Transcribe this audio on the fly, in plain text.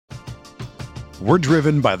We're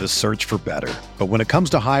driven by the search for better. But when it comes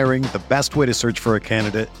to hiring, the best way to search for a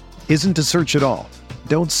candidate isn't to search at all.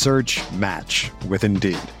 Don't search, match with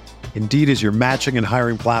Indeed. Indeed is your matching and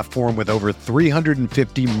hiring platform with over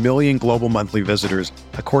 350 million global monthly visitors,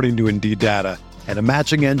 according to Indeed data, and a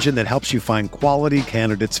matching engine that helps you find quality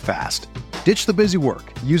candidates fast. Ditch the busy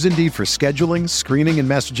work. Use Indeed for scheduling, screening, and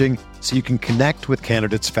messaging so you can connect with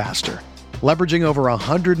candidates faster. Leveraging over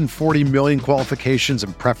 140 million qualifications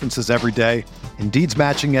and preferences every day, Indeed's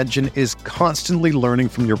matching engine is constantly learning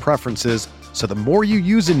from your preferences, so the more you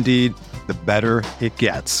use Indeed, the better it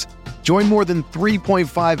gets. Join more than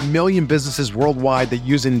 3.5 million businesses worldwide that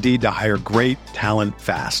use Indeed to hire great talent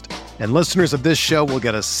fast. And listeners of this show will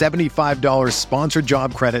get a $75 sponsored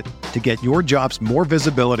job credit to get your jobs more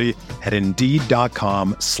visibility at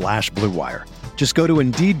Indeed.com/Blue Wire. Just go to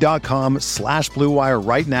Indeed.com/Blue Wire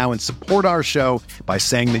right now and support our show by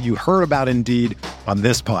saying that you heard about Indeed on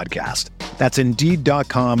this podcast. That's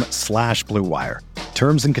Indeed.com/Blue Wire.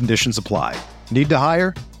 Terms and conditions apply. Need to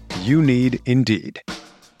hire? You need Indeed.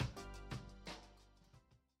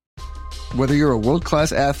 Whether you're a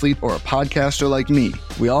world-class athlete or a podcaster like me,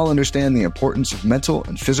 we all understand the importance of mental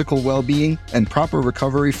and physical well-being and proper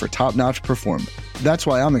recovery for top-notch performance. That's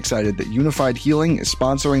why I'm excited that Unified Healing is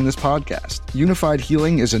sponsoring this podcast. Unified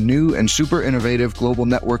Healing is a new and super innovative global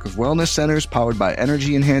network of wellness centers powered by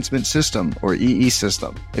Energy Enhancement System, or EE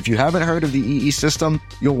System. If you haven't heard of the EE System,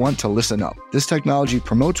 you'll want to listen up. This technology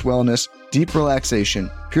promotes wellness, deep relaxation,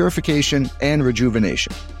 purification, and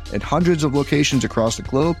rejuvenation. At hundreds of locations across the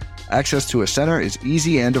globe, access to a center is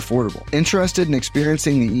easy and affordable. Interested in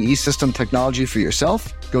experiencing the EE System technology for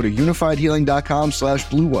yourself? Go to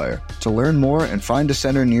unifiedhealing.com/Blue Wire to learn more and find a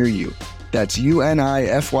center near you. That's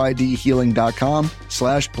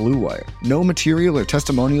UNIFYDhealing.com/Blue Wire. No material or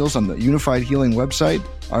testimonials on the Unified Healing website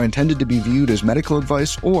are intended to be viewed as medical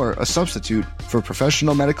advice or a substitute for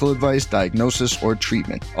professional medical advice, diagnosis, or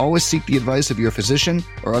treatment. Always seek the advice of your physician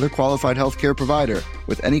or other qualified healthcare provider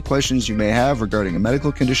with any questions you may have regarding a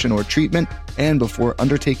medical condition or treatment and before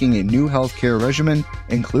undertaking a new healthcare regimen,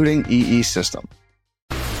 including EE System.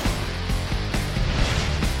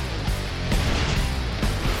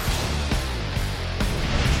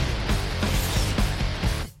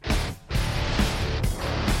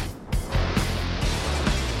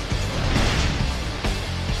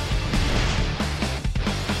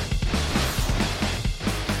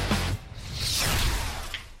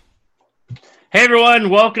 Hey everyone,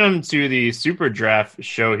 welcome to the SuperDraft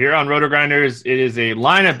show here on RotoGrinders. It is a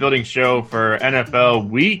lineup building show for NFL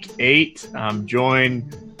Week 8. I'm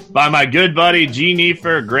joined by my good buddy G.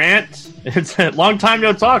 Neefer Grant. It's a long time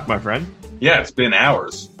no talk, my friend. Yeah, it's been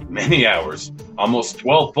hours, many hours, almost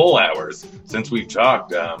 12 full hours since we've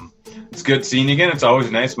talked. It's good seeing you again. It's always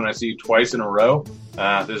nice when I see you twice in a row.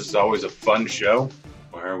 This is always a fun show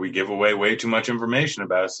where we give away way too much information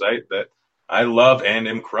about a site that I love and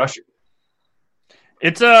am crushing.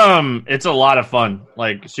 It's a lot of fun.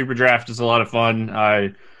 Like, SuperDraft is a lot of fun.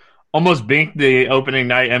 I almost binked the opening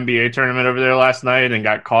night NBA tournament over there last night and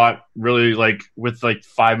got caught really with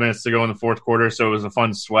 5 minutes to go in the fourth quarter. So it was a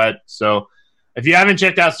fun sweat. So if you haven't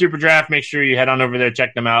checked out SuperDraft, make sure you head on over there,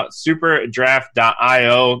 check them out.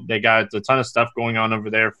 SuperDraft.io. They got a ton of stuff going on over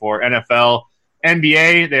there for NFL,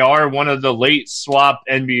 NBA. They are one of the late swap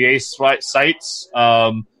NBA sites.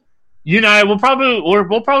 We'll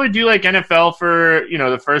probably do like NFL for,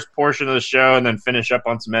 the first portion of the show and then finish up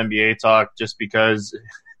on some NBA talk just because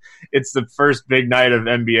it's the first big night of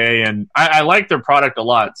NBA and I like their product a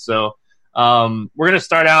lot. So we're going to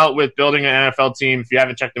start out with building an NFL team. If you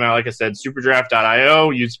haven't checked them out, like I said, superdraft.io,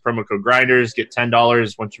 use promo code Grinders, get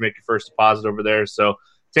 $10 once you make your first deposit over there. So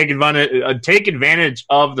take advantage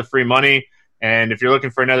of the free money. And if you're looking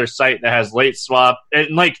for another site that has late swap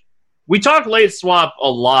and we talk late swap a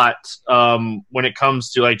lot when it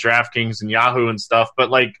comes to DraftKings and Yahoo and stuff,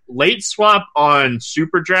 but late swap on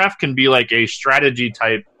SuperDraft can be a strategy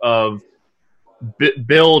type of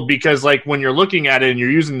build because when you're looking at it and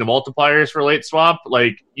you're using the multipliers for late swap,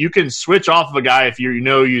 you can switch off of a guy if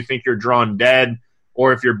you think you're drawn dead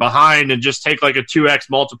or if you're behind and just take a 2x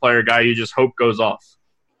multiplier guy you just hope goes off.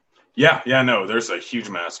 Yeah, no, there's a huge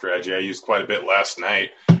amount of strategy I used quite a bit last night,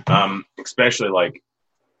 especially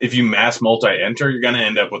if you mass multi-enter, you're going to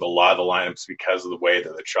end up with a lot of the lineups because of the way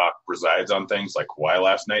that the chalk resides on things like Kawhi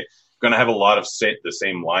last night. You're going to have a lot of the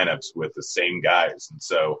same lineups with the same guys. And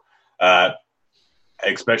so,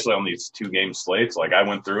 especially on these 2-game slates, I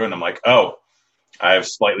went through and I'm I have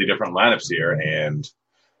slightly different lineups here. And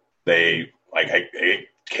they, I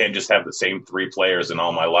can't just have the same 3 players in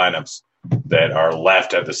all my lineups that are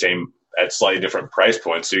left at slightly different price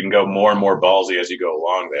points. So you can go more and more ballsy as you go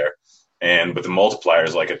along there. And with the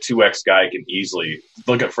multipliers, like a 2x guy can easily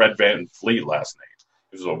look at Fred VanVleet last night.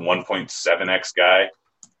 He was a 1.7x guy.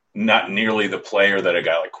 Not nearly the player that a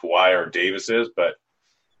guy like Kawhi or Davis is, but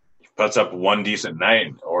he puts up one decent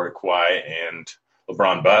night, or Kawhi and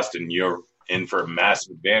LeBron bust, and you're in for a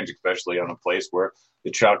massive advantage, especially on a place where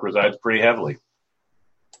the chalk resides pretty heavily.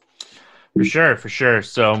 For sure.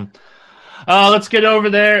 So let's get over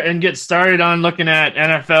there and get started on looking at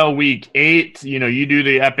NFL Week 8. You do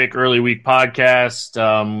the Epic Early Week podcast.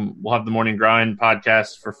 We'll have the Morning Grind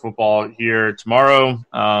podcast for football here tomorrow.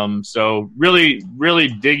 So really, really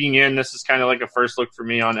digging in. This is kind of like a first look for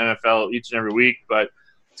me on NFL each and every week. But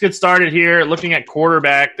let's get started here looking at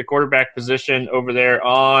the quarterback position over there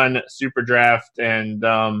on SuperDraft.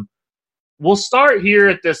 And we'll start here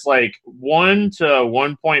at this 1 to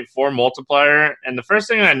 1.4 multiplier. And the first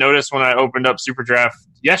thing I noticed when I opened up SuperDraft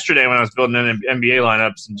yesterday when I was building NBA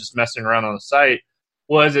lineups and just messing around on the site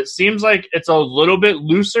was it seems like it's a little bit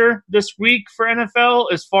looser this week for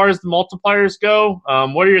NFL as far as the multipliers go.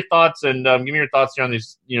 What are your thoughts? And give me your thoughts here on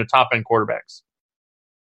these top-end quarterbacks.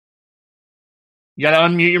 You got to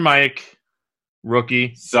unmute your mic,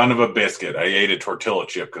 rookie. Son of a biscuit. I ate a tortilla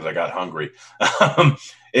chip because I got hungry.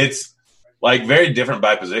 It's very different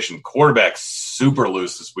by position. Quarterback's super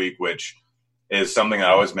loose this week, which is something that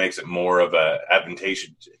always makes it more of a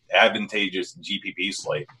advantageous GPP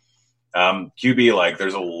slate. QB,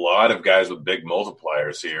 there's a lot of guys with big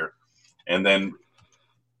multipliers here. And then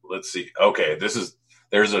let's see. Okay,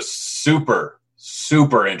 there's a super,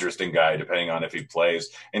 super interesting guy depending on if he plays.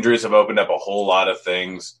 Injuries have opened up a whole lot of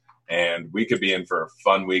things. And we could be in for a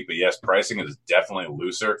fun week. But, yes, pricing is definitely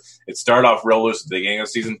looser. It started off real loose at the beginning of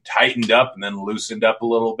the season, tightened up, and then loosened up a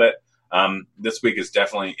little bit. This week is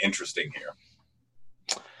definitely interesting here.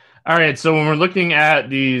 All right, so when we're looking at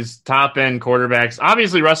these top-end quarterbacks,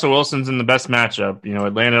 obviously Russell Wilson's in the best matchup.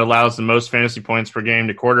 Atlanta allows the most fantasy points per game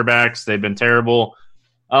to quarterbacks. They've been terrible.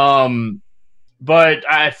 But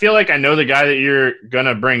I feel like I know the guy that you're going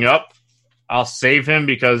to bring up. I'll save him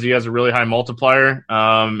because he has a really high multiplier,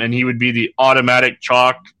 and he would be the automatic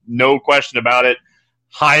chalk, no question about it,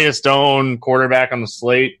 highest owned quarterback on the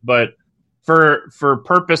slate. But for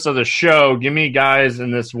purpose of the show, give me guys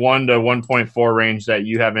in this 1 to 1.4 range that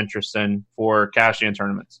you have interest in for cash and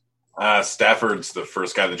tournaments. Stafford's the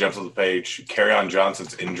first guy that jumps on the page. Kerryon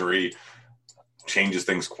Johnson's injury changes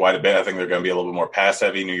things quite a bit. I think they're going to be a little bit more pass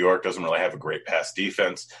heavy. New York doesn't really have a great pass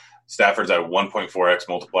defense. Stafford's at a 1.4x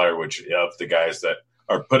multiplier, which of the guys that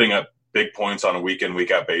are putting up big points on a week-in,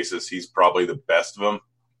 week-out basis, he's probably the best of them.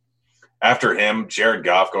 After him, Jared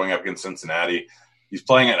Goff going up against Cincinnati. He's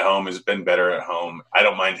playing at home. He's been better at home. I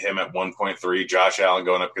don't mind him at 1.3. Josh Allen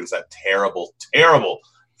going up against that terrible, terrible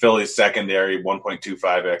Phillies secondary,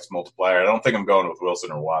 1.25x multiplier. I don't think I'm going with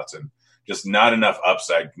Wilson or Watson. Just not enough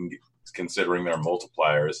upside considering their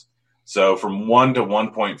multipliers. So from 1 to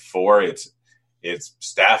 1.4, it's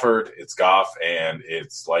Stafford, it's Goff, and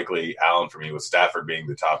it's likely Allen for me, with Stafford being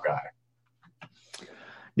the top guy.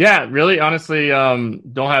 Yeah, really, honestly,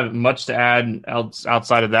 don't have much to add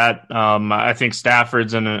outside of that. I think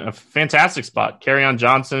Stafford's in a fantastic spot. Kerryon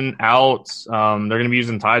Johnson out. They're going to be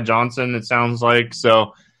using Ty Johnson, it sounds like.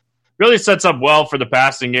 So really sets up well for the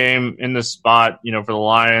passing game in this spot, for the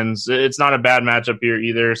Lions. It's not a bad matchup here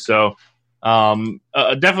either. So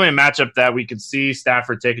definitely a matchup that we could see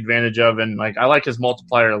Stafford take advantage of. And I like his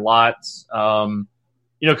multiplier a lot. Kind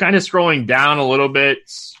of scrolling down a little bit,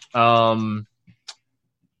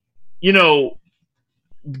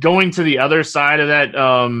 going to the other side of that,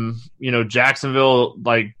 Jacksonville,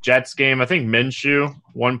 Jets game, I think Minshew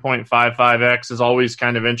 1.55x is always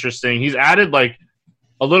kind of interesting. He's added a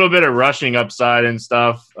little bit of rushing upside and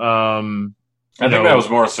stuff. I think that was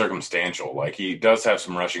more circumstantial. He does have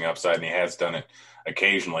some rushing upside, and he has done it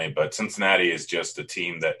occasionally. But Cincinnati is just a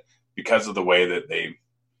team that, because of the way that they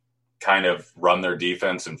kind of run their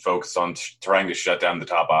defense and focus on trying to shut down the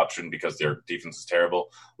top option because their defense is terrible,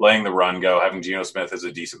 letting the run go, having Geno Smith as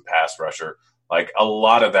a decent pass rusher, a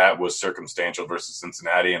lot of that was circumstantial versus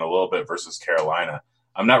Cincinnati and a little bit versus Carolina.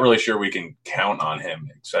 I'm not really sure we can count on him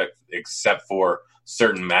except for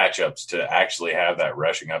certain matchups to actually have that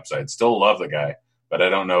rushing upside. Still love the guy, but I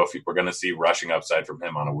don't know if we're going to see rushing upside from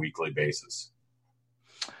him on a weekly basis.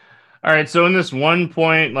 All right, so in this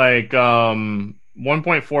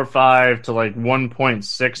 1.45 to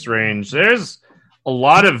 1.6 range, there's a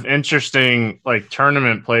lot of interesting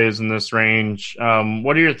tournament plays in this range.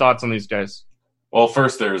 What are your thoughts on these guys? Well,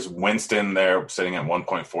 first there's Winston there sitting at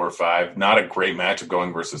 1.45. Not a great matchup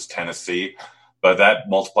going versus Tennessee, but that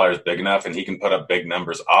multiplier is big enough, and he can put up big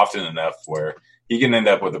numbers often enough where he can end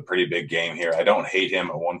up with a pretty big game here. I don't hate him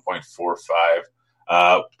at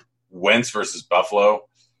 1.45. Wentz versus Buffalo,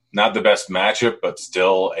 not the best matchup, but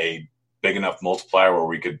still a big enough multiplier where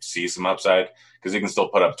we could see some upside because he can still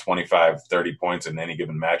put up 25, 30 points in any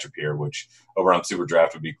given matchup here, which over on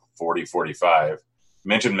SuperDraft would be 40, 45.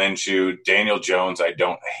 Mentioned Minshew, Daniel Jones, I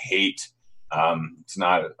don't hate. It's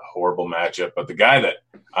not a horrible matchup, but the guy that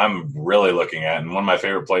I'm really looking at, and one of my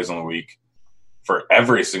favorite plays on the week for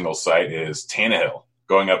every single site, is Tannehill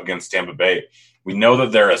going up against Tampa Bay. We know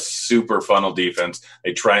that they're a super funnel defense.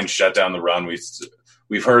 They try and shut down the run.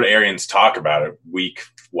 We've heard Arians talk about it week,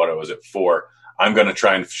 4. I'm going to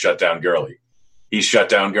try and shut down Gurley. He shut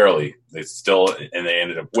down Gurley. They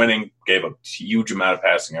ended up winning, gave a huge amount of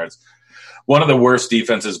passing yards. One of the worst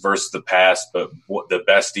defenses versus the pass, but the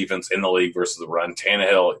best defense in the league versus the run.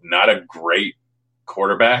 Tannehill, not a great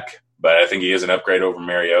quarterback, but I think he is an upgrade over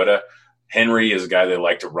Mariota. Henry is a guy they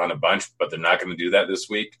like to run a bunch, but they're not going to do that this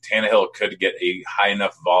week. Tannehill could get a high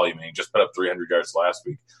enough volume, and he just put up 300 yards last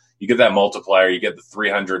week. You get that multiplier, you get the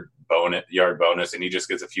 300-yard bonus, and he just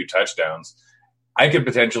gets a few touchdowns. I could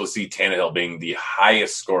potentially see Tannehill being the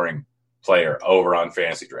highest scoring player over on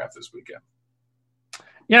Fantasy Draft this weekend.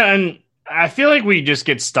 Yeah, and I feel like we just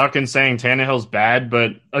get stuck in saying Tannehill's bad,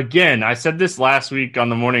 but again, I said this last week on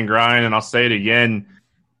the Morning Grind, and I'll say it again.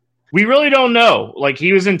 We really don't know. Like,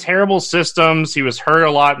 he was in terrible systems. He was hurt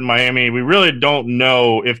a lot in Miami. We really don't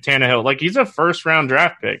know if Tannehill, like, he's a first-round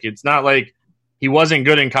draft pick. It's not like he wasn't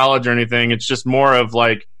good in college or anything. It's just more of,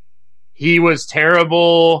 like, he was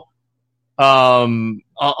terrible on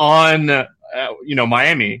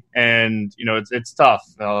Miami. And, it's tough.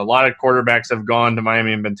 A lot of quarterbacks have gone to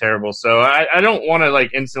Miami and been terrible. So I don't want to,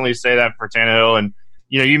 like, instantly say that for Tannehill. And,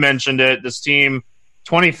 you mentioned it. This team,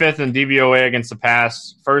 25th in DVOA against the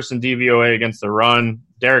pass, first in DVOA against the run.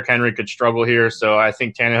 Derrick Henry could struggle here, so I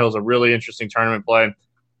think Tannehill's a really interesting tournament play.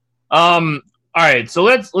 All right, so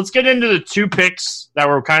let's get into the two picks that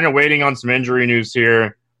we're kind of waiting on some injury news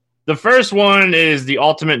here. The first one is the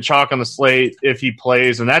ultimate chalk on the slate if he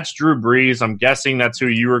plays, and that's Drew Brees. I'm guessing that's who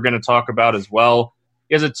you were going to talk about as well.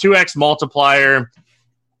 He has a 2x multiplier.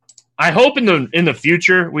 I hope in the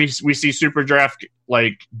future we see SuperDraft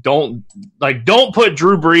don't put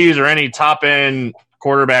Drew Brees or any top end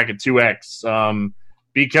quarterback at 2x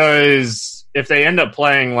because if they end up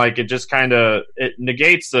playing, it just it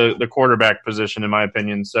negates the quarterback position in my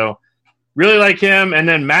opinion. So really like him. And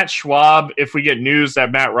then Matt Schwab, if we get news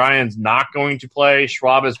that Matt Ryan's not going to play,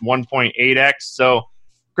 Schwab is 1.8x. So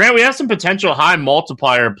Grant, we have some potential high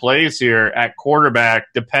multiplier plays here at quarterback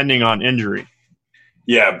depending on injury.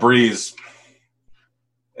 Yeah, Breeze.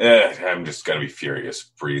 I'm just going to be furious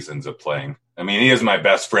if Breeze ends up playing. I mean, he is my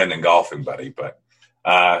best friend and golfing buddy, but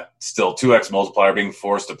still 2x multiplier being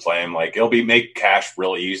forced to play him. He'll make cash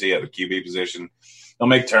real easy at the QB position. He'll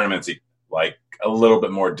make tournaments a little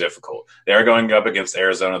bit more difficult. They are going up against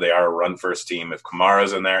Arizona. They are a run-first team. If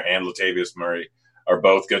Kamara's in there and Latavius Murray are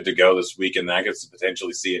both good to go this weekend, that gets to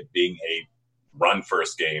potentially see it being a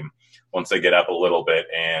run-first game once they get up a little bit,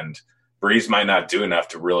 and Breeze might not do enough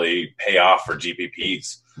to really pay off for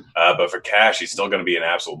GPPs. But for cash, he's still going to be an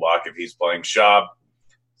absolute lock if he's playing Schaub.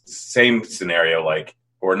 Same scenario,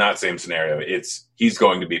 or not same scenario. He's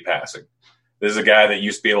going to be passing. This is a guy that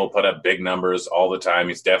used to be able to put up big numbers all the time.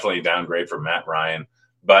 He's definitely a downgrade from Matt Ryan,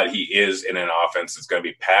 but he is in an offense that's going to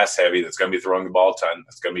be pass heavy, that's going to be throwing the ball a ton,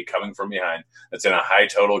 that's going to be coming from behind, that's in a high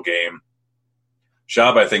total game.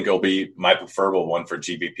 Schaub, I think, will be my preferable one for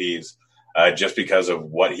GPPs. Just because of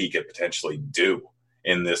what he could potentially do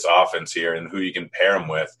in this offense here and who you can pair him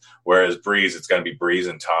with. Whereas Breeze, it's going to be Breeze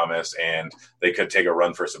and Thomas, and they could take a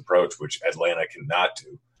run-first approach, which Atlanta cannot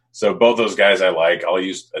do. So both those guys I like. I'll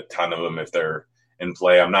use a ton of them if they're in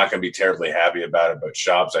play. I'm not going to be terribly happy about it, but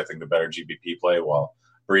Schaub's, I think, the better GPP play, while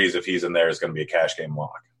Breeze, if he's in there, is going to be a cash game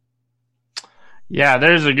lock. Yeah,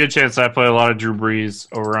 there's a good chance I play a lot of Drew Brees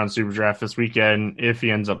over on SuperDraft this weekend if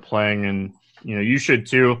he ends up playing, and you should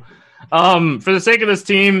too. For the sake of this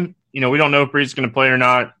team, we don't know if Brees is going to play or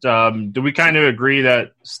not. Do we kind of agree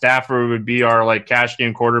that Stafford would be our cash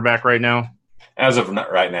game quarterback right now? As of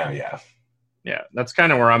right now, yeah. Yeah, that's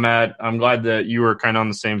kind of where I'm at. I'm glad that you were kind of on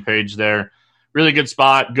the same page there. Really good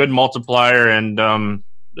spot, good multiplier, and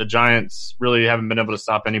the Giants really haven't been able to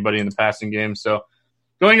stop anybody in the passing game. So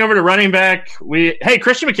going over to running back,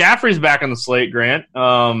 Christian McCaffrey's back on the slate, Grant.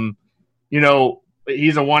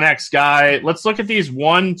 He's a 1x guy. Let's look at these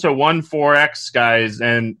 1 to 1.4x guys.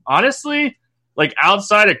 And honestly,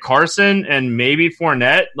 outside of Carson and maybe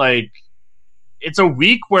Fournette, it's a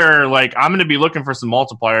week where I'm going to be looking for some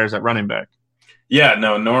multipliers at running back. Yeah,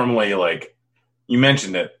 no, normally you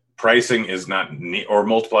mentioned it, pricing is not or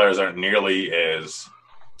multipliers aren't nearly as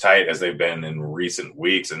tight as they've been in recent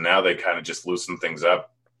weeks, and now they kind of just loosen things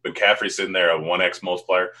up McCaffrey sitting there, a 1x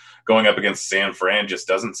multiplier, going up against San Fran just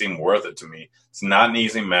doesn't seem worth it to me. It's not an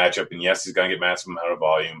easy matchup, and yes, he's going to get massive amount of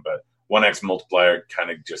volume, but 1x multiplier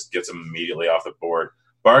kind of just gets him immediately off the board.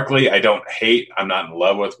 Barkley, I don't hate. I'm not in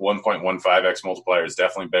love with. 1.15x multiplier is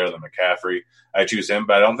definitely better than McCaffrey. I choose him,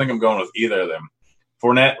 but I don't think I'm going with either of them.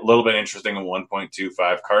 Fournette, a little bit interesting at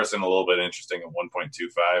 1.25. Carson, a little bit interesting at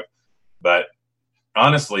 1.25. But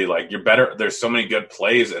honestly, like, you're better. There's so many good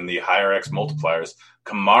plays in the higher X multipliers.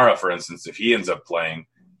 Kamara, for instance, if he ends up playing,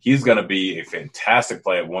 he's going to be a fantastic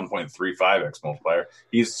play at 1.35x multiplier.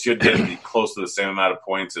 He should get close to the same amount of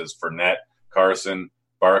points as Fournette, Carson,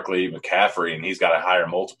 Barkley, McCaffrey, and he's got a higher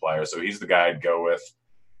multiplier. So he's the guy I'd go with.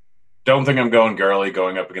 Don't think I'm going Gurley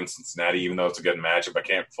going up against Cincinnati, even though it's a good matchup. I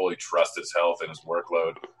can't fully trust his health and his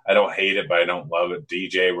workload. I don't hate it, but I don't love it.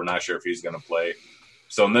 DJ, we're not sure if he's going to play.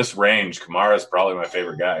 So in this range, Kamara is probably my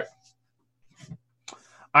favorite guy.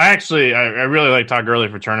 I really like Todd Gurley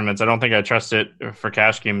for tournaments. I don't think I trust it for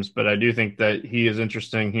cash games, but I do think that he is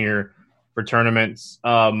interesting here for tournaments.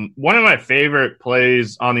 One of my favorite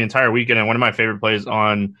plays on the entire weekend and one of my favorite plays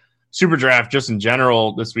on SuperDraft just in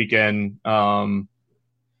general this weekend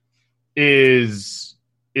is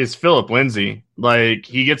Phillip Lindsay. Like,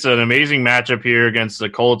 he gets an amazing matchup here against the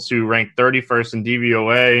Colts, who rank 31st in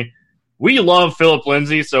DVOA. We love Phillip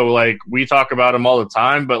Lindsay, so like we talk about him all the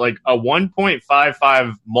time, but like a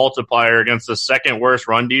 1.55 multiplier against the second worst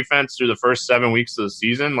run defense through the first 7 weeks of the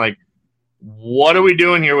season, like, what are we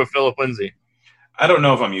doing here with Phillip Lindsay? I don't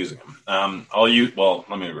know if I'm using him. I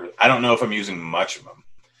don't know if I'm using much of him.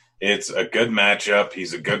 It's a good matchup.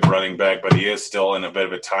 He's a good running back, but he is still in a bit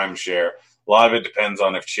of a timeshare. A lot of it depends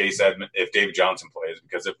on if David Johnson plays,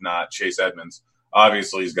 because if not, Chase Edmonds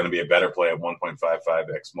obviously is going to be a better play at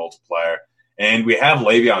 1.55x multiplier. And we have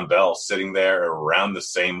Le'Veon Bell sitting there around the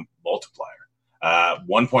same multiplier.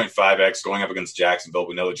 1.5x going up against Jacksonville.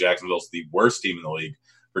 We know that Jacksonville's the worst team in the league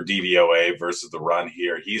for DVOA versus the run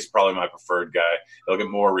here. He's probably my preferred guy. He'll get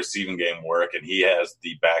more receiving game work, and he has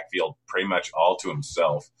the backfield pretty much all to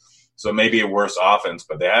himself. So it may be a worse offense,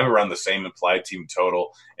 but they have around the same implied team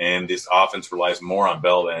total, and this offense relies more on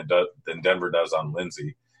Bell than Denver does on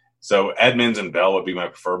Lindsay. So Edmonds and Bell would be my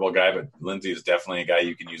preferable guy, but Lindsay is definitely a guy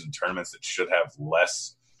you can use in tournaments that should have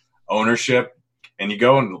less ownership. And you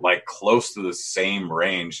go in like close to the same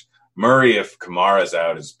range. Murray, if Kamara's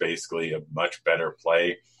out, is basically a much better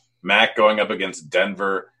play. Mack going up against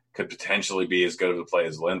Denver could potentially be as good of a play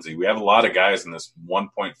as Lindsay. We have a lot of guys in this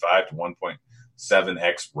 1.5 to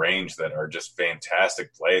 1.7x range that are just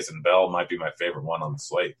fantastic plays, and Bell might be my favorite one on the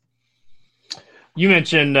slate. You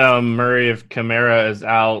mentioned Murray, if Kamara is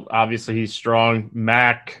out. Obviously, he's strong.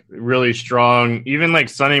 Mack, really strong. Even like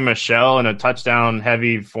Sonny Michel in a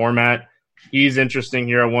touchdown-heavy format, he's interesting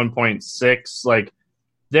here at 1.6. Like,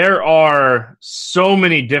 there are so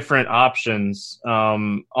many different options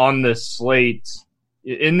on this slate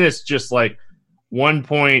in this just like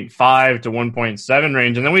 1.5 to 1.7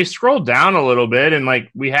 range. And then we scroll down a little bit and like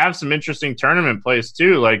we have some interesting tournament plays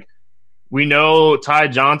too. Like, we know Ty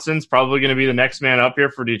Johnson's probably going to be the next man up here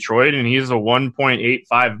for Detroit, and he's a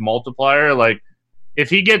 1.85 multiplier. Like, if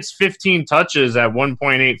he gets 15 touches at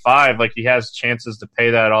 1.85, like, he has chances to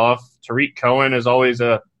pay that off. Tariq Cohen is always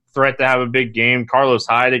a threat to have a big game. Carlos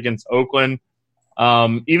Hyde against Oakland.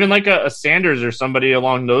 Even like a Sanders or somebody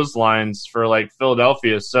along those lines for like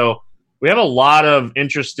Philadelphia. So we have a lot of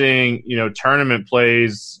interesting, tournament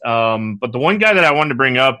plays. But the one guy that I wanted to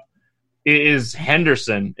bring up is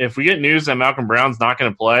Henderson. If we get news that Malcolm Brown's not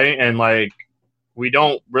going to play and like we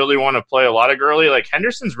don't really want to play a lot of Gurley, like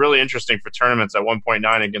Henderson's really interesting for tournaments at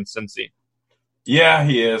 1.9 against Cincy. Yeah,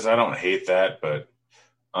 he is. I don't hate that, but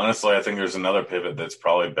honestly, I think there's another pivot that's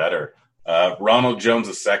probably better. Ronald Jones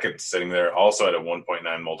II sitting there also at a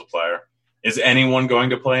 1.9 multiplier. Is anyone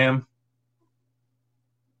going to play him?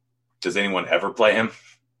 Does anyone ever play him?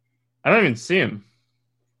 I don't even see him.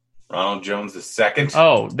 Ronald Jones II.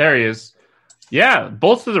 Oh, there he is. Yeah,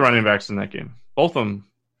 both of the running backs in that game. Both of them.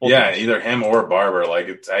 Either him or Barber.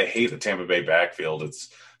 Like, I hate the Tampa Bay backfield. It's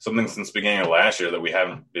something since the beginning of last year that we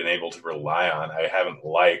haven't been able to rely on. I haven't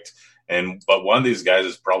liked. But one of these guys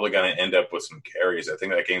is probably going to end up with some carries. I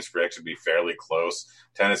think that game's prediction would be fairly close.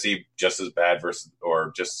 Tennessee just as bad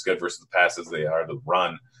or just as good versus the pass as they are the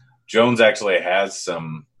run. Jones actually has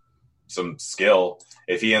some skill.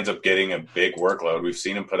 If he ends up getting a big workload, we've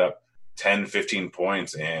seen him put up 10, 15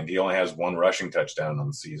 points, and he only has one rushing touchdown on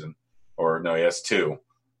the season. Or no, he has two.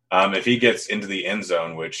 If he gets into the end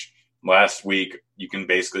zone, which last week you can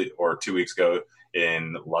basically, or 2 weeks ago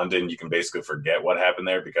in London, you can basically forget what happened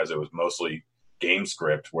there because it was mostly game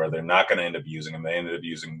script where they're not going to end up using him. They ended up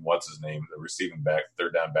using, the receiving back,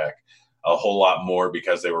 third down back. a whole lot more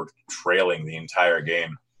because they were trailing the entire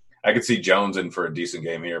game. I could see Jones in for a decent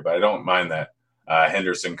game here, but I don't mind that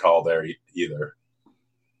Henderson call there either.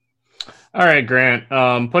 All right, Grant.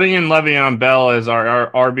 Putting in Le'Veon Bell as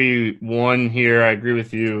our RB1 here, I agree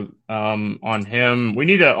with you on him. We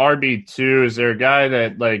need an RB2. Is there a guy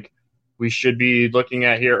that like we should be looking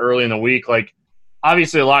at here early in the week? Like,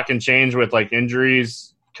 obviously, a lot can change with like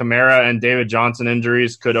injuries. Kamara and David Johnson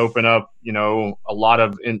injuries could open up, a lot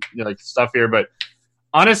of stuff here. But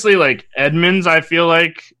honestly, like Edmonds, I feel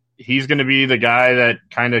like he's going to be the guy that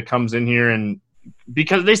kind of comes in here, and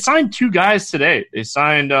because they signed two guys today, they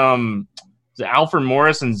signed Alfred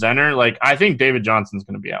Morris and Zenner. Like, I think David Johnson's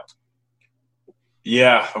going to be out.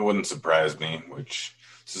 Yeah, it wouldn't surprise me, which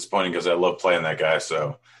is disappointing because I love playing that guy.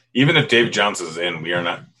 So even if David Johnson's in, we are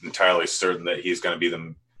not entirely certain that he's going to be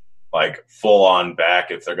the full on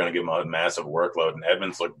back if they're going to give him a massive workload. And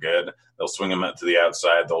Edmonds look good. They'll swing him to the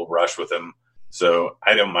outside. They'll rush with him. So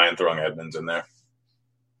I don't mind throwing Edmonds in there.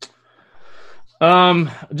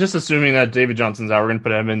 Just assuming that David Johnson's out, we're going to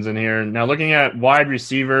put Edmonds in here. Now, looking at wide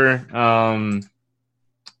receiver,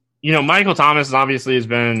 Michael Thomas obviously has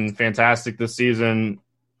been fantastic this season.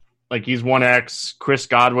 Like, he's 1X. Chris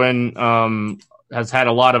Godwin has had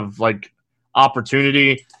a lot of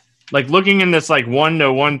opportunity. Like, looking in this 1 to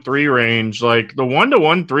 1-3 range, like the 1 to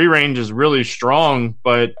 1-3 range is really strong.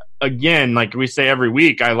 But again, like we say every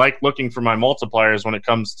week, I like looking for my multipliers when it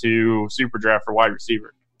comes to SuperDraft for wide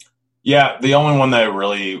receiver. Yeah, the only one that I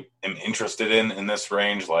really am interested in this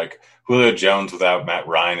range, like Julio Jones without Matt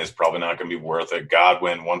Ryan, is probably not going to be worth it.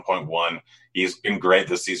 Godwin, 1.1. He's been great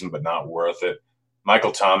this season, but not worth it.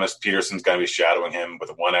 Michael Thomas, Peterson's going to be shadowing him with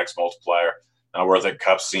a 1X multiplier. Not worth it.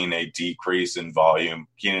 Kupp's seen a decrease in volume.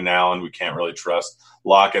 Keenan Allen, we can't really trust.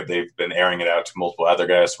 Lockett, they've been airing it out to multiple other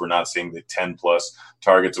guys. We're not seeing the 10-plus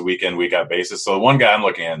targets a week in, week out basis. So the one guy I'm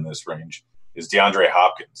looking at in this range is DeAndre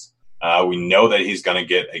Hopkins. We know that he's going to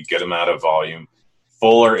get a good amount of volume.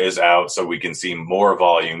 Fuller is out, so we can see more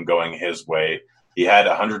volume going his way. He had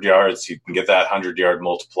 100 yards. You can get that 100-yard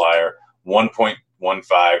multiplier.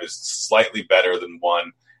 1.15 is slightly better than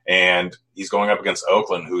 1. And he's going up against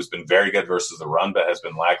Oakland, who's been very good versus the run, but has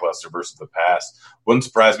been lackluster versus the pass. Wouldn't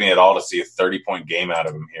surprise me at all to see a 30-point game out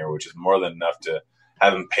of him here, which is more than enough to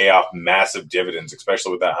have him pay off massive dividends,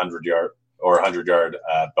 especially with that 100-yard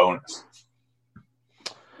bonus.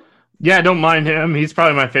 Yeah, I don't mind him. He's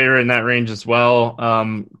probably my favorite in that range as well.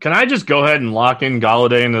 Can I just go ahead and lock in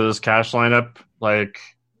Golladay into this cash lineup?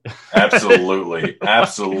 Absolutely.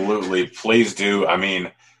 Absolutely. Please do. I mean,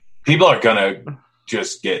 people are going to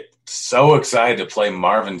just get so excited to play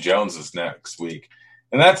Marvin Jones this next week.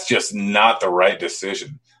 And that's just not the right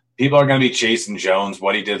decision. People are going to be chasing Jones,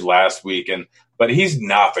 what he did last week, but he's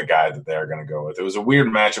not the guy that they're going to go with. It was a weird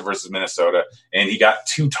matchup versus Minnesota, and he got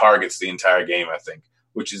 2 targets the entire game, I think,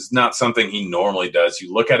 which is not something he normally does.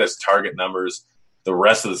 You look at his target numbers the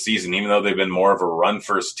rest of the season, even though they've been more of a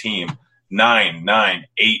run-first team, 9,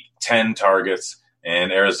 8, 10 targets,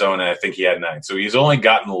 and Arizona, I think he had 9. So he's only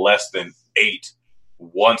gotten less than 8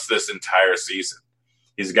 once this entire season.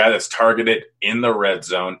 He's a guy that's targeted in the red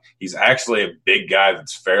zone. He's actually a big guy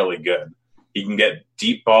that's fairly good. He can get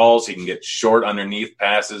deep balls. He can get short underneath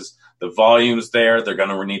passes. The volume's there. They're going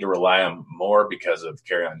to need to rely on more because of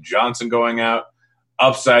Kerryon Johnson going out.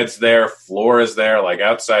 Upside's there. Floor is there.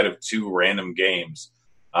 Outside of 2 random games,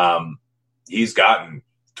 he's gotten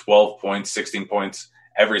 12 points, 16 points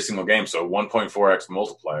every single game. So 1.4x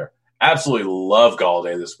multiplier. Absolutely love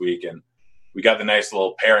Golladay this week, and we got the nice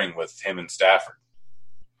little pairing with him and Stafford.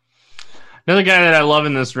 Another guy that I love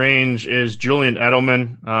in this range is Julian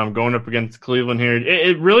Edelman, going up against Cleveland here.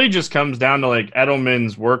 It really just comes down to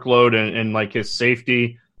Edelman's workload and his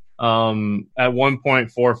safety at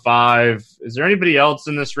 1.45. Is there anybody else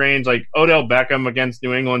in this range? Odell Beckham against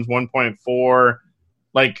New England's 1.4.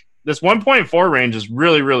 This 1.4 range is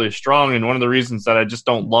really, really strong, and one of the reasons that I just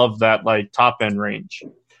don't love that top end range.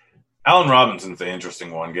 Allen Robinson's the interesting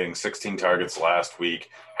one, getting 16 targets last week.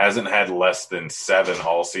 Hasn't had less than 7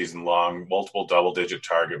 all season long, multiple double-digit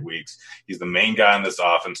target weeks. He's the main guy in this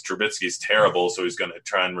offense. Trubisky's terrible, so he's going to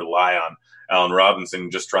try and rely on Allen Robinson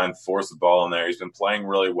and just try and force the ball in there. He's been playing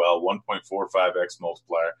really well, 1.45x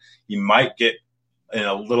multiplier. He might get in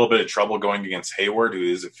a little bit of trouble going against Hayward, who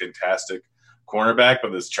is a fantastic cornerback,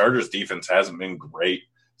 but this Chargers defense hasn't been great.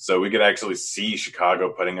 So we could actually see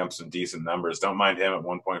Chicago putting up some decent numbers. Don't mind him at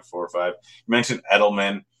 1.45. You mentioned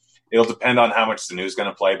Edelman. It'll depend on how much Sanu's going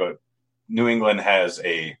to play, but New England has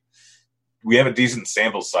a we have a decent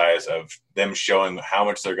sample size of them showing how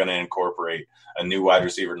much they're going to incorporate a new wide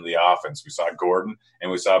receiver into the offense. We saw Gordon and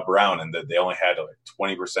we saw Brown, and that they only had a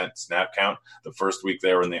 20% snap count the first week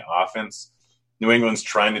they were in the offense. New England's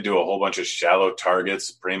trying to do a whole bunch of shallow targets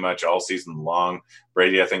pretty much all season long.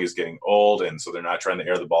 Brady, I think, is getting old, and so they're not trying to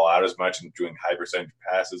air the ball out as much and doing high percentage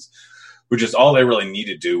passes, which is all they really need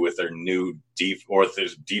to do with their new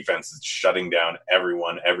defense that's shutting down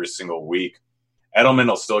everyone every single week. Edelman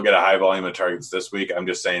will still get a high volume of targets this week. I'm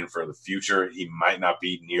just saying for the future, he might not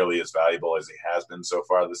be nearly as valuable as he has been so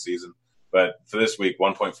far this season. But for this week,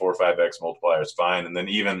 1.45x multiplier is fine. And then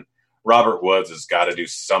even Robert Woods has got to do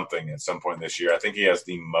something at some point this year. I think he has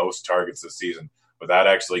the most targets this season without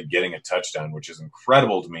actually getting a touchdown, which is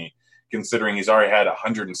incredible to me, considering he's already had a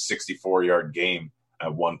 164-yard game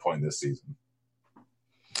at one point this season.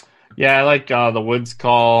 Yeah, I like the Woods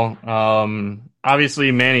call.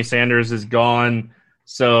 Obviously, Manny Sanders is gone.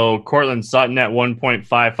 So Cortland Sutton at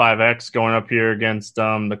 1.55x going up here against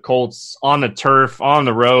the Colts on the turf, on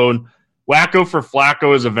the road. Wacko for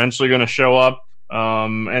Flacco is eventually going to show up.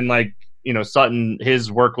 And Sutton, his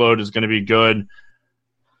workload is going to be good.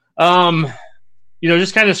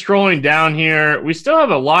 Just kind of scrolling down here, we still have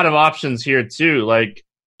a lot of options here too.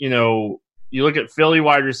 You look at Philly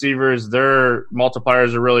wide receivers, their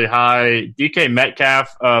multipliers are really high. DK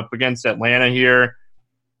Metcalf up against Atlanta here.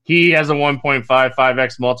 He has a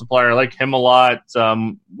 1.55x multiplier. I like him a lot.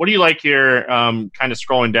 What do you like here kind of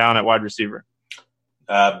scrolling down at wide receiver?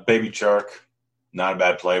 Baby Chark, not a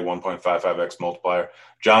bad play, 1.55x multiplier.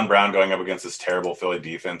 John Brown going up against this terrible Philly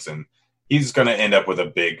defense, and he's going to end up with a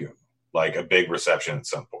big reception at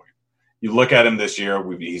some point. You look at him this year,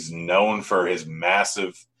 he's known for his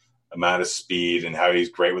massive amount of speed and how he's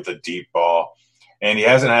great with a deep ball, and he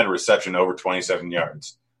hasn't had a reception over 27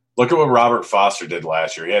 yards. Look at what Robert Foster did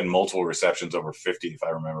last year. He had multiple receptions over 50, if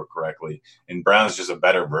I remember correctly, and Brown's just a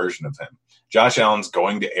better version of him. Josh Allen's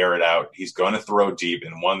going to air it out. He's going to throw deep,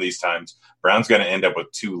 and one of these times, Brown's going to end up with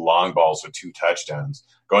 2 long balls for 2 touchdowns.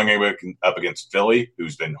 Going up against Philly,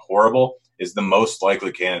 who's been horrible, is the most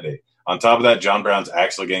likely candidate. On top of that, John Brown's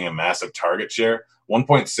actually getting a massive target share.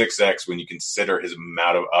 1.6x when you consider his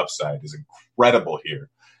amount of upside is incredible here.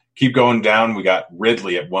 Keep going down. We got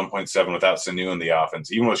Ridley at 1.7 without Sanu in the offense.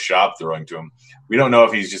 Even with Schaub throwing to him, we don't know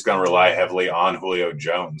if he's just going to rely heavily on Julio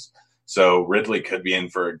Jones. So Ridley could be in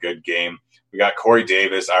for a good game. We got Corey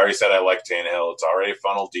Davis. I already said I like Tannehill. It's already a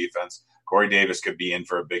funnel defense. Corey Davis could be in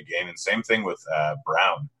for a big game. And same thing with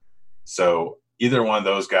Brown. So either one of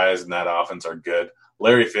those guys in that offense are good.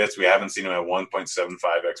 Larry Fitz, we haven't seen him at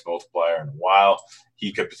 1.75x multiplier in a while.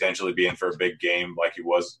 He could potentially be in for a big game like he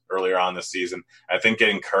was earlier on this season. I think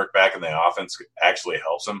getting Kirk back in the offense actually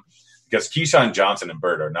helps him because Keyshawn Johnson and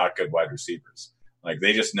Bird are not good wide receivers.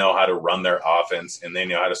 They just know how to run their offense and they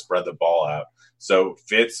know how to spread the ball out. So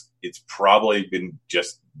Fitz, it's probably been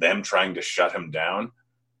just them trying to shut him down.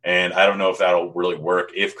 And I don't know if that'll really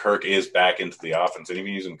work if Kirk is back into the offense. And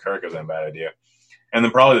even using Kirk isn't a bad idea. And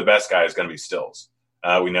then probably the best guy is going to be Stills.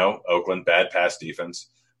 We know Oakland, bad pass defense.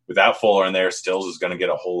 Without Fuller in there, Stills is going to get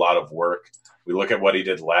a whole lot of work. We look at what he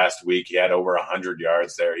did last week. He had over 100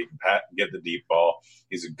 yards there. He can get the deep ball.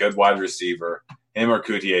 He's a good wide receiver. Him or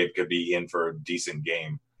Coutier could be in for a decent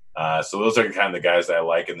game. So those are kind of the guys that I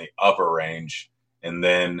like in the upper range. And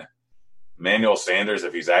then Emmanuel Sanders,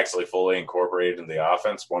 if he's actually fully incorporated in the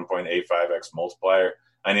offense, 1.85x multiplier.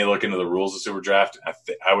 I need to look into the rules of SuperDraft.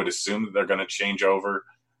 I would assume that they're going to change over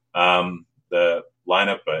the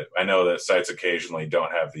lineup, but I know that sites occasionally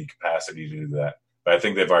don't have the capacity to do that. But I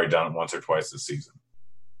think they've already done it once or twice this season.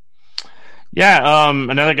 Yeah,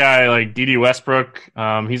 another guy like D.D. Westbrook,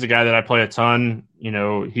 he's a guy that I play a ton.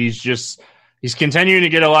 He's continuing to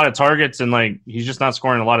get a lot of targets and he's just not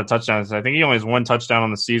scoring a lot of touchdowns. I think he only has 1 touchdown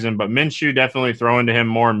on the season, but Minshew definitely throwing to him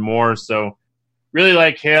more and more. So really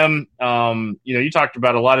like him. You talked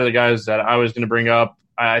about a lot of the guys that I was going to bring up.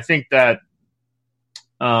 I think that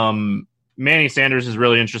Manny Sanders is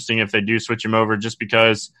really interesting if they do switch him over, just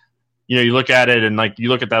because, you look at it and you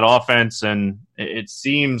look at that offense and it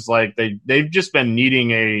seems like they've just been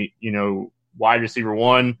needing a, wide receiver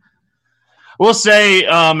one. We'll say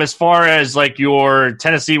as far as your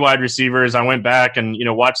Tennessee wide receivers, I went back and,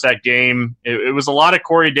 watched that game. It was a lot of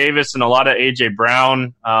Corey Davis and a lot of A.J.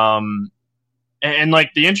 Brown. And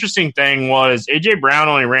the interesting thing was A.J. Brown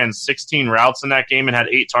only ran 16 routes in that game and had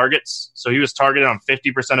 8 targets. So he was targeted on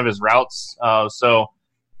 50% of his routes. So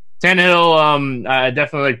Tannehill, I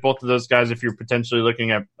definitely like both of those guys if you're potentially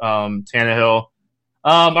looking at Tannehill.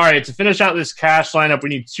 All right, to finish out this cash lineup, we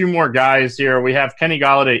need 2 more guys here. We have Kenny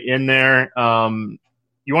Golladay in there.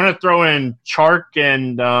 You want to throw in Chark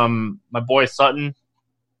and my boy Sutton?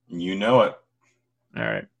 You know it.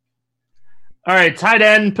 All right, tight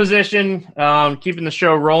end position, keeping the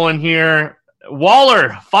show rolling here.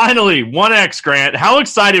 Waller, finally, 1X, Grant. How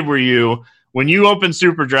excited were you when you opened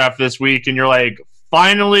SuperDraft this week and you're like,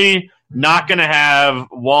 finally not going to have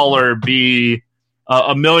Waller be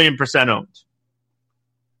 1,000,000% owned?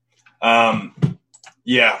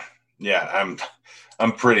 Yeah,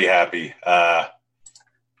 I'm pretty happy.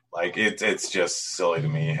 It's just silly to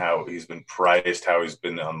me how he's been priced, how he's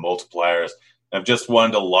been on multipliers. I've just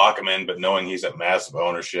wanted to lock him in, but knowing he's at massive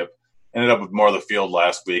ownership, ended up with more of the field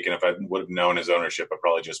last week. And if I would have known his ownership, I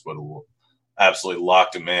probably just would have absolutely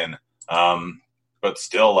locked him in. But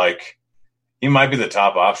still, he might be the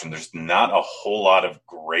top option. There's not a whole lot of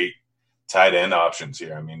great tight end options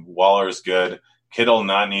here. I mean, Waller is good. Kittle,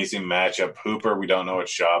 not an easy matchup. Hooper, we don't know what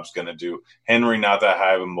Schaub's going to do. Henry, not that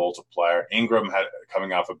high of a multiplier. Ingram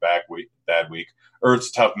coming off a bad week.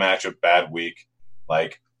 Ertz, tough matchup, bad week.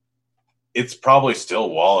 It's probably still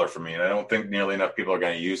Waller for me, and I don't think nearly enough people are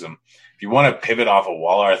going to use him. If you want to pivot off of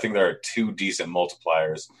Waller, I think there are two decent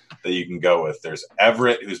multipliers that you can go with. There's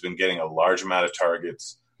Everett, who's been getting a large amount of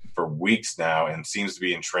targets for weeks now and seems to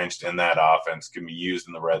be entrenched in that offense, can be used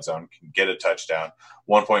in the red zone, can get a touchdown.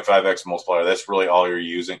 1.5x multiplier, that's really all you're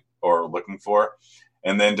using or looking for.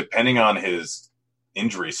 And then depending on his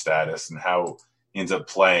injury status and how he ends up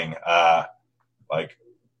playing,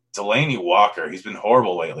 Delaney Walker, he's been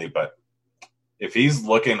horrible lately, but if he's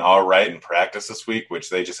looking all right in practice this week, which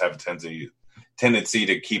they just have a tendency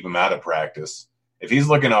to keep him out of practice, if he's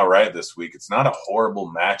looking all right this week, it's not a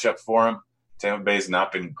horrible matchup for him. Tampa Bay's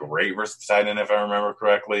not been great versus tight end, if I remember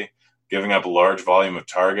correctly, giving up a large volume of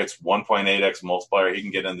targets, 1.8x multiplier. He can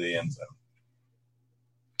get into the end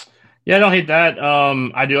zone. Yeah, I don't hate that.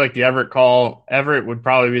 I do like the Everett call. Everett would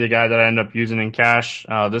probably be the guy that I end up using in cash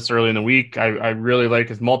this early in the week. I really like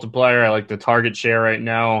his multiplier. I like the target share right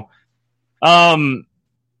now.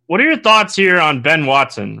 What are your thoughts here on Ben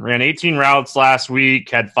Watson? Ran 18 routes last week,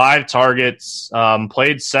 had 5 targets,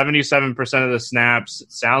 played 77% of the snaps.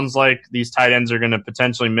 It sounds like these tight ends are going to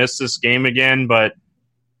potentially miss this game again, but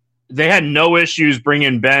they had no issues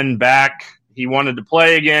bringing Ben back. He wanted to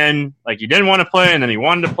play again. He didn't want to play, and then he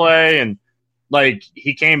wanted to play, and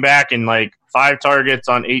he came back, and 5 targets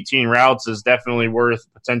on 18 routes is definitely worth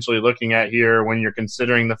potentially looking at here when you're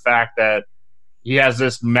considering the fact that he has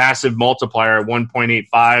this massive multiplier at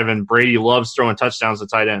 1.85, and Brady loves throwing touchdowns to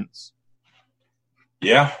tight ends.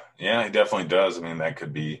 Yeah, he definitely does. I mean, that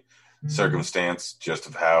could be circumstance just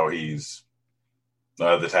of how he's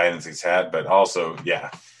the tight ends he's had, but also,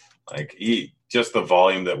 just the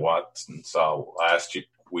volume that Watson saw last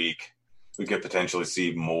week, we could potentially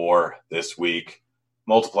see more this week.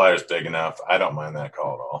 Multiplier is big enough. I don't mind that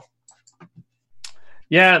call at all.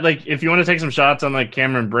 Yeah, if you want to take some shots on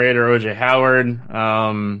Cameron Braid or OJ Howard,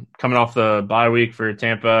 coming off the bye week for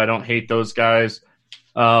Tampa, I don't hate those guys.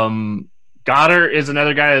 Goddard is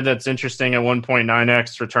another guy that's interesting at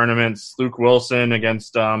 1.9x for tournaments. Luke Wilson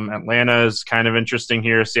against Atlanta is kind of interesting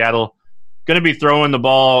here. Seattle going to be throwing the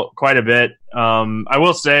ball quite a bit. I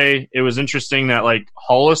will say it was interesting that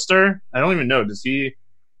Hollister, I don't even know, let's see,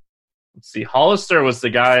 Hollister was the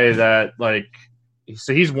guy that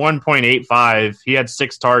so he's 1.85. He had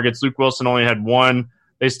 6 targets. Luke Wilson only had 1.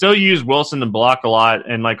 They still use Wilson to block a lot,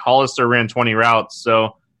 and Hollister ran 20 routes.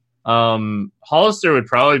 So Hollister would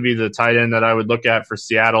probably be the tight end that I would look at for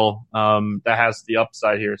Seattle that has the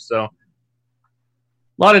upside here. So a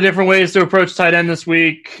lot of different ways to approach tight end this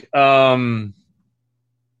week. I'm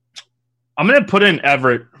going to put in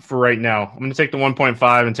Everett for right now. I'm going to take the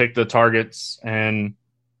 1.5 and take the targets, and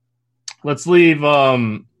let's leave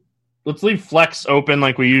flex open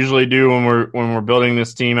like we usually do when we're building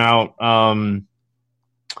this team out.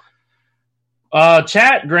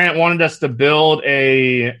 Chat Grant wanted us to build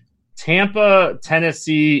a Tampa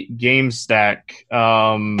Tennessee game stack.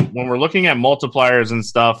 When we're looking at multipliers and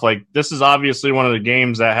stuff, this is obviously one of the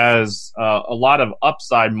games that has a lot of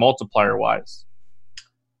upside multiplier wise.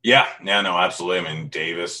 Yeah, no, absolutely. I mean,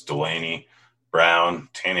 Davis, Delaney, Brown,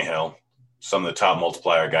 Tannehill, some of the top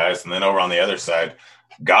multiplier guys, and then over on the other side,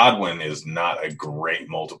 Godwin is not a great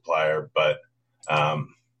multiplier, but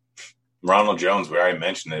Ronald Jones, we already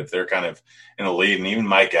mentioned it, if they're kind of in the lead, and even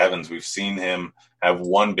Mike Evans, we've seen him have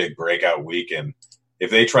one big breakout week, and if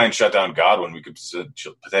they try and shut down Godwin, we could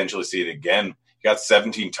potentially see it again. He got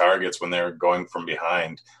 17 targets when they were going from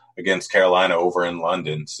behind against Carolina over in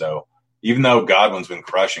London, so even though Godwin's been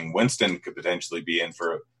crushing, Winston could potentially be in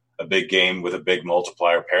for a big game with a big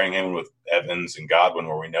multiplier, pairing him with Evans and Godwin,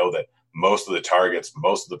 where we know that most of the targets,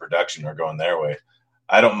 most of the production are going their way.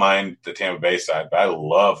 I don't mind the Tampa Bay side, but I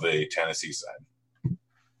love the Tennessee side.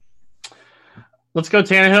 Let's go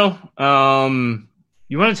Tannehill.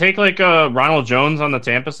 You want to take like Ronald Jones on the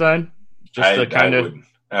Tampa side? Just to kind of.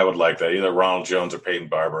 I would like that. Either Ronald Jones or Peyton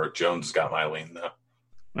Barber. Jones has got my lean though.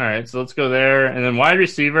 All right, so let's go there, and then wide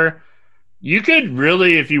receiver. You could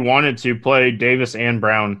really, if you wanted to, play Davis and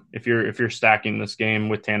Brown if you're stacking this game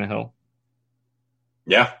with Tannehill.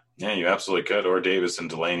 Yeah, you absolutely could, or Davis and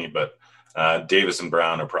Delaney, but Davis and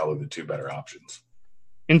Brown are probably the two better options.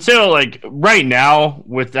 Until like right now,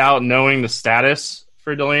 without knowing the status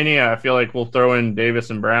for Delaney, I feel like we'll throw in Davis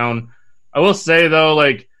and Brown. I will say though,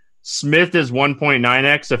 like Smith is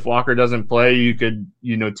 1.9x. If Walker doesn't play, you could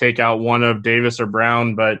take out one of Davis or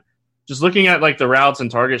Brown, but just looking at like the routes and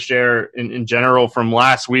target share in general from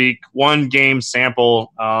last week, one game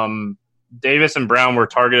sample, Davis and Brown were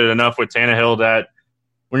targeted enough with Tannehill that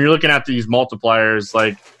when you're looking at these multipliers,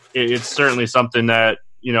 like it's certainly something that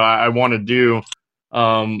I want to do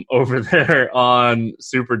over there on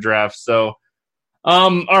SuperDraft. So,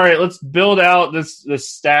 all right, let's build out this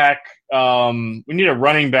stack. We need a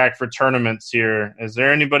running back for tournaments here. Is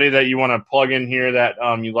there anybody that you want to plug in here that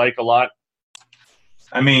you like a lot?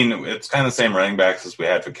 I mean, it's kind of the same running backs as we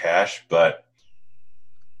had for cash, but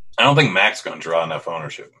I don't think Mac's going to draw enough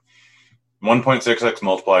ownership. 1.6x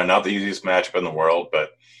multiplier, not the easiest matchup in the world, but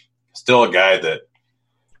still a guy that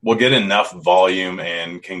will get enough volume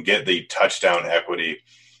and can get the touchdown equity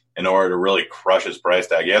in order to really crush his price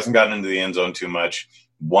tag. He hasn't gotten into the end zone too much,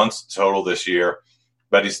 once total this year,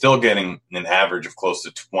 but he's still getting an average of close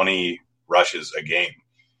to 20 rushes a game.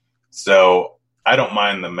 So I don't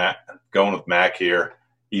mind going with Mac here.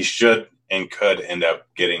 He should and could end up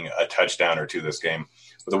getting a touchdown or two this game.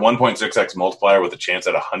 With a 1.6x multiplier with a chance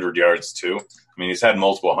at 100 yards too. I mean, he's had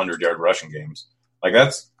multiple 100-yard rushing games. Like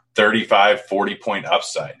that's 35, 40-point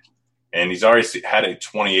upside. And he's already had a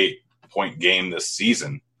 28-point game this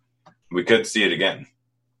season. We could see it again.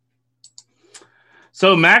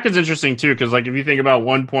 So Mac is interesting too, because like if you think about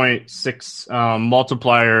 1.6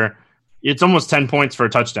 multiplier, it's almost 10 points for a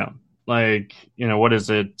touchdown. Like, what is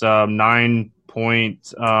it?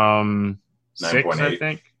 9.6, I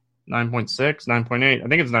think. 9.6, 9.8. I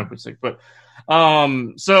think it's 9.6. But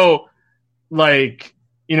so like,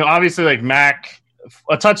 obviously like Mac,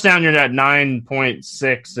 a touchdown, you're at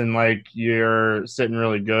 9.6 and like you're sitting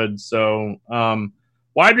really good. So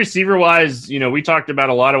wide receiver wise, we talked about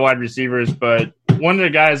a lot of wide receivers, but one of the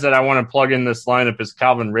guys that I want to plug in this lineup is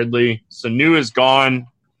Calvin Ridley. Sanu is gone.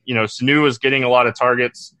 Sanu is getting a lot of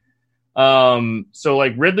targets. So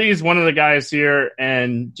like Ridley is one of the guys here,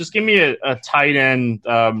 and just give me a tight end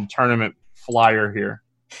tournament flyer here.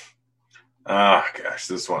 Oh gosh,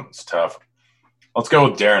 this one's tough. Let's go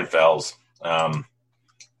with Darren Fells.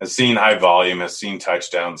 Has seen high volume, has seen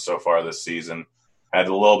touchdowns so far this season. Had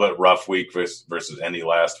a little bit rough week versus Indy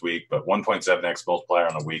last week, but 1.7x multiplier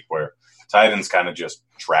on a week where tight end's kind of just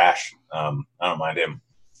trash. I don't mind him.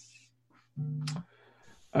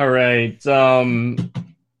 All right.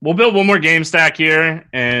 We'll build one more game stack here,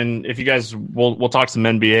 and if you guys, we'll talk some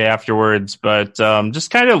NBA afterwards. But just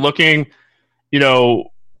kind of looking,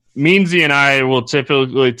 Meansy and I will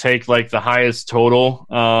typically take like the highest total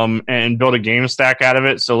and build a game stack out of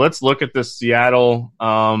it. So let's look at this Seattle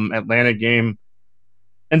Atlanta game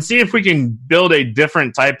and see if we can build a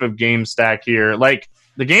different type of game stack here. Like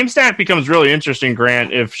the game stack becomes really interesting,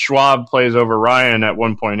 Grant, if Schwab plays over Ryan at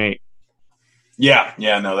 1.8. Yeah,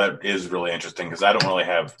 no, that is really interesting because I don't really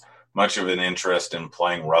have much of an interest in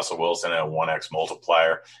playing Russell Wilson at a 1x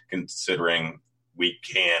multiplier, considering we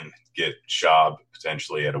can get Schaub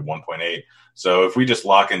potentially at a 1.8. So if we just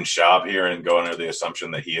lock in Schaub here and go under the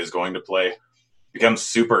assumption that he is going to play, it becomes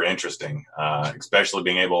super interesting, especially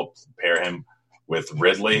being able to pair him with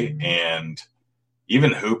Ridley and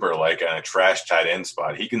even Hooper, like on a trash tight end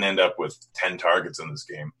spot. He can end up with 10 targets in this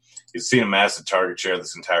game. He's seen a massive target share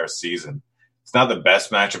this entire season. It's not the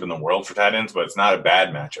best matchup in the world for tight ends, but it's not a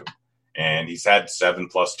bad matchup. And he's had 7+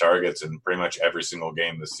 targets in pretty much every single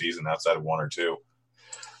game this season outside of one or two.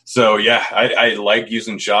 So, yeah, I like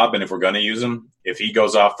using Schaub, and if we're going to use him, if he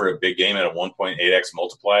goes off for a big game at a 1.8x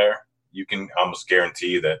multiplier, you can almost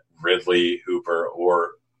guarantee that Ridley, Hooper,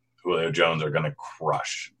 or Julio Jones are going to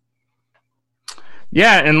crush.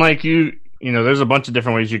 Yeah, and like there's a bunch of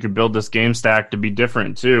different ways you could build this game stack to be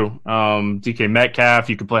different too. DK Metcalf,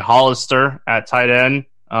 you could play Hollister at tight end.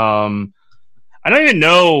 I don't even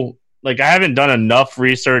know, like I haven't done enough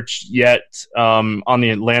research yet on the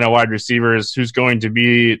Atlanta wide receivers who's going to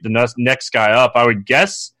be the next guy up. I would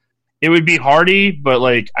guess it would be Hardy, but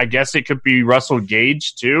like I guess it could be Russell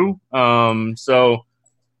Gage too. So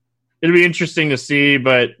it'll be interesting to see,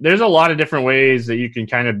 but there's a lot of different ways that you can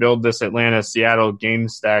kind of build this Atlanta-Seattle game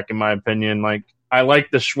stack, in my opinion. Like, I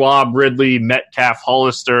like the Schwab, Ridley, Metcalf,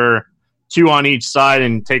 Hollister, 2 on each side,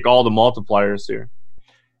 and take all the multipliers here.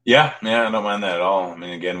 Yeah, I don't mind that at all. I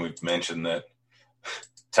mean, again, we've mentioned that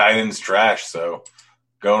tight end's trash, so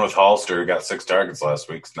going with Hollister, who got 6 targets last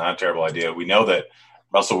week, is not a terrible idea. We know that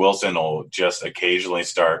Russell Wilson will just occasionally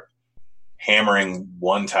start hammering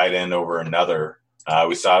one tight end over another.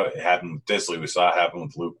 We saw it happen with Disley. We saw it happen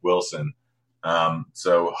with Luke Wilson.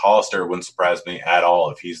 So Hollister wouldn't surprise me at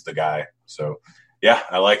all if he's the guy. So, yeah,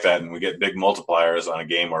 I like that. And we get big multipliers on a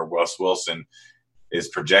game where Russ Wilson is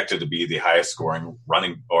projected to be the highest scoring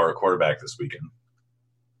running or quarterback this weekend.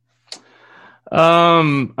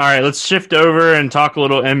 All right, let's shift over and talk a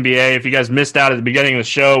little NBA. If you guys missed out at the beginning of the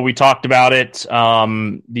show, we talked about it. The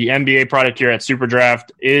NBA product here at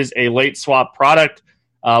SuperDraft is a late swap product.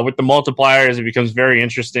 With the multipliers, it becomes very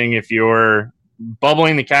interesting if you're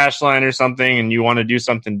bubbling the cash line or something and you want to do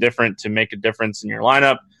something different to make a difference in your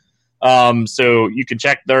lineup. So you can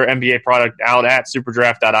check their NBA product out at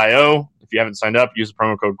superdraft.io. If you haven't signed up, use the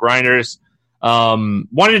promo code Grinders.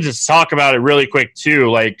 Wanted to just talk about it really quick too.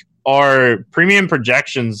 Like, our premium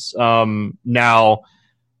projections now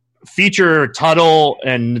feature Tuttle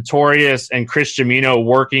and Notorious and Chris Jamino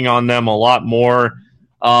working on them a lot more.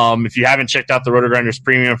 If you haven't checked out the Roto Grinders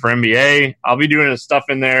Premium for NBA, I'll be doing stuff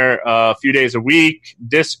in there a few days a week.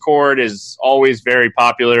 Discord is always very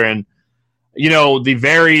popular, and the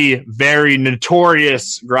very, very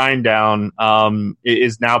notorious Grind Down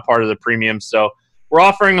is now part of the Premium. So we're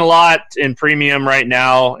offering a lot in Premium right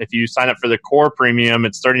now. If you sign up for the core Premium,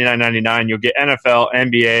 it's $39.99. You'll get NFL,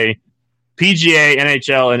 NBA, PGA,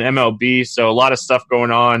 NHL, and MLB. So a lot of stuff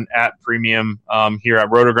going on at Premium here at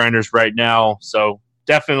Roto Grinders right now. So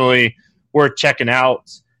definitely worth checking out.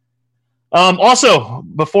 Also,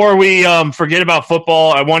 before we forget about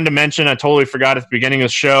football, I wanted to mention, I totally forgot at the beginning of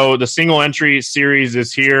the show, the single entry series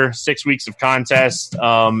is here, 6 weeks of contest.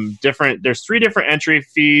 There's 3 different entry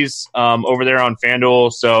fees over there on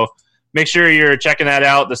FanDuel, so make sure you're checking that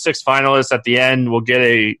out. The 6 finalists at the end will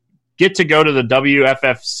get to go to the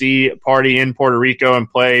WFFC party in Puerto Rico and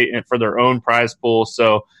play for their own prize pool.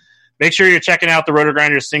 So make sure you're checking out the Roto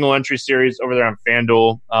Grinders single entry series over there on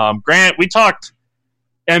FanDuel. Grant, we talked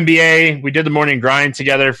NBA. We did the morning grind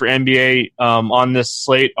together for NBA on this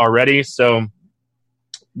slate already. So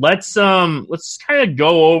let's kind of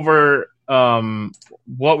go over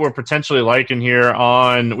what we're potentially liking here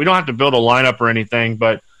on. We don't have to build a lineup or anything,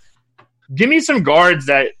 but give me some guards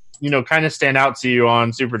that kind of stand out to you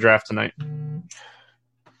on SuperDraft tonight.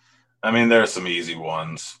 I mean, there are some easy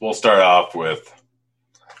ones. We'll start off with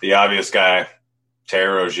the obvious guy,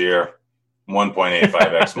 Terry Rozier,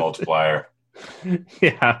 1.85x multiplier.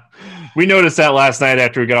 Yeah, we noticed that last night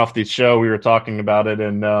after we got off the show. We were talking about it,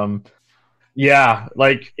 and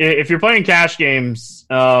like if you're playing cash games,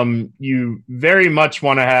 you very much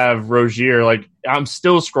want to have Rozier. Like, I'm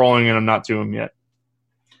still scrolling, and I'm not to him yet.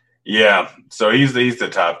 Yeah, so he's the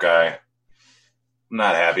top guy. I'm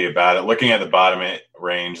not happy about it. Looking at the bottom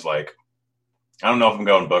range, like, I don't know if I'm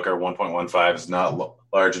going Booker. 1.15 is not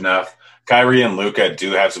large enough. Kyrie and Luka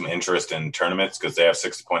do have some interest in tournaments because they have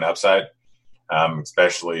 60-point upside.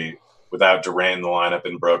 Especially without Durant in the lineup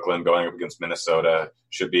in Brooklyn going up against Minnesota.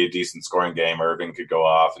 Should be a decent scoring game. Irving could go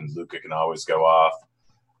off, and Luka can always go off.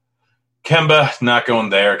 Kemba not going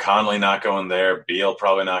there. Conley not going there. Beal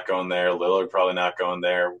probably not going there. Lillard probably not going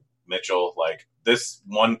there. Mitchell, like, this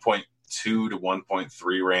 1.2 to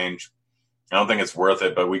 1.3 range, I don't think it's worth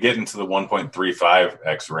it, but we get into the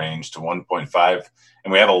 1.35x range to 1.5,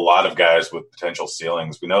 and we have a lot of guys with potential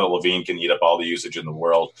ceilings. We know that Levine can eat up all the usage in the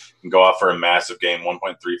world and go off for a massive game.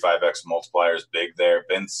 1.35x multiplier is big there.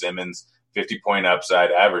 Ben Simmons, 50-point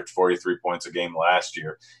upside, averaged 43 points a game last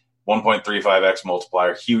year. 1.35x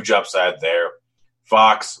multiplier, huge upside there.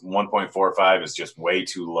 Fox, 1.45 is just way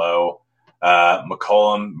too low.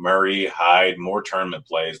 McCollum, Murray, Hyde, more tournament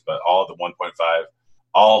plays, but all at the 1.5.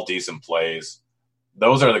 All decent plays.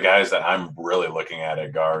 Those are the guys that I'm really looking at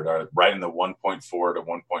guard, are right in the 1.4 to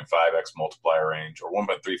 1.5x multiplier range, or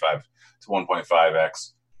 1.35 to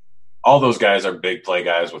 1.5x. All those guys are big play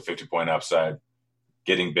guys with 50-point upside,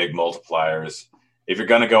 getting big multipliers. If you're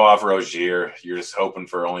going to go off Rozier, you're just hoping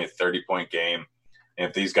for only a 30-point game. And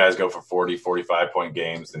if these guys go for 40, 45-point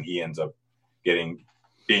games, then he ends up being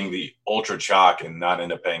the ultra chalk and not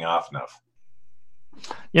end up paying off enough.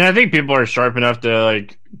 Yeah, I think people are sharp enough to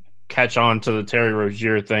catch on to the Terry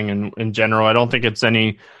Rozier thing in general. I don't think it's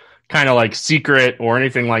any kind of secret or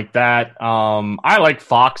anything like that. I like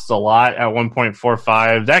Fox a lot at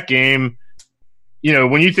 1.45. That game,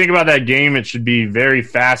 when you think about that game, it should be very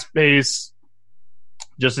fast paced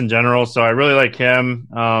just in general. So I really like him.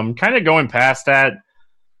 Kind of going past that,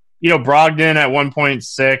 Brogdon at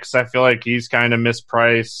 1.6, I feel like he's kind of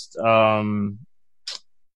mispriced.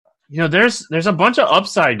 There's a bunch of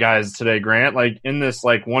upside guys today, Grant, like in this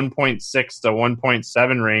like 1.6 to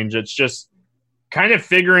 1.7 range. It's just kind of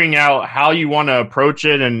figuring out how you want to approach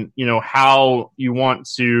it and, how you want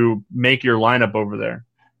to make your lineup over there.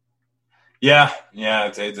 Yeah,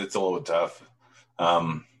 it's a little bit tough.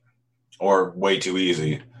 Or way too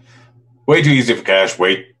easy. Way too easy for cash,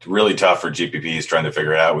 really tough for GPPs trying to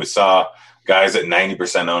figure it out. We saw guys at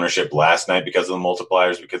 90% ownership last night because of the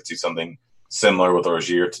multipliers. We could see something similar with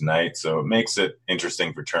Rozier tonight. So it makes it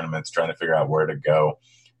interesting for tournaments trying to figure out where to go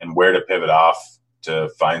and where to pivot off to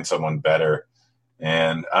find someone better.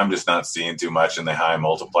 And I'm just not seeing too much in the high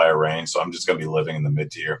multiplier range. So I'm just going to be living in the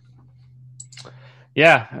mid tier.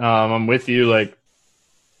 Yeah, I'm with you.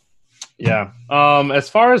 As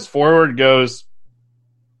far as forward goes,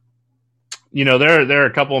 there are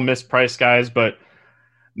a couple of mispriced guys, but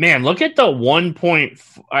man, look at the 1 point.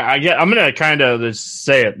 I'm going to kind of just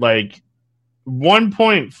say it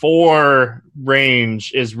 1.4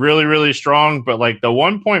 range is really, really strong, but the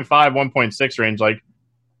 1.5, 1.6 range,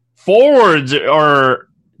 forwards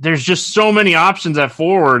there's just so many options at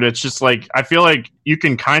forward. It's just I feel like you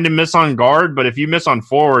can kind of miss on guard, but if you miss on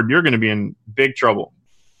forward, you're going to be in big trouble.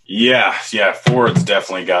 Yeah. Forward's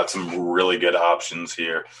definitely got some really good options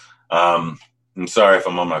here. I'm sorry if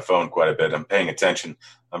I'm on my phone quite a bit. I'm paying attention.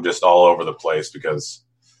 I'm just all over the place because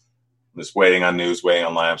I'm just waiting on news, waiting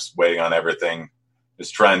on lineups, waiting on everything,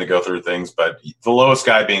 just trying to go through things. But the lowest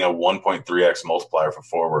guy being a 1.3x multiplier for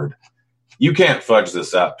forward, you can't fudge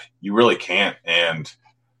this up. You really can't. And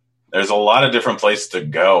there's a lot of different places to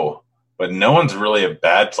go, but no one's really a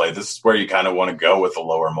bad play. This is where you kind of want to go with the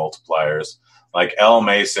lower multipliers. Like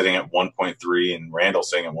LMA sitting at 1.3 and Randall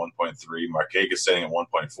sitting at 1.3, Markakis sitting at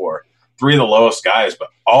 1.4. Three of the lowest guys, but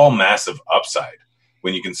all massive upside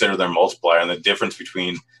when you consider their multiplier and the difference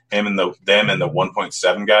between them and the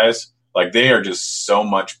 1.7 guys. They are just so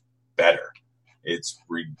much better. It's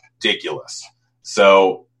ridiculous.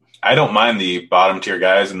 So I don't mind the bottom tier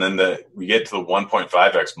guys. And then we get to the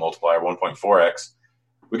 1.5x multiplier, 1.4x.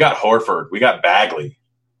 We got Horford. We got Bagley.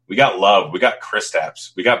 We got Love. We got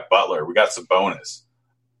Kristaps. We got Butler. We got Sabonis.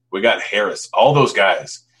 We got Harris. All those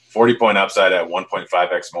guys. 40-point upside at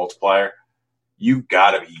 1.5x multiplier. You've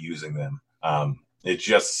got to be using them. It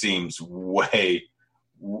just seems way,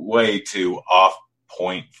 way too off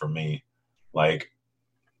point for me.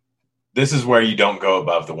 This is where you don't go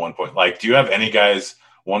above the 1 point. Do you have any guys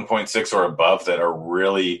 1.6 or above that are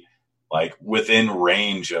really within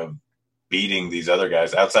range of beating these other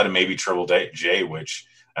guys outside of maybe Triple J, which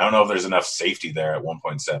I don't know if there's enough safety there at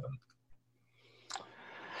 1.7.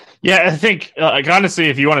 Yeah, I think, honestly,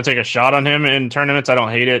 if you want to take a shot on him in tournaments, I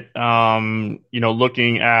don't hate it.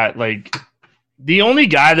 Looking at, the only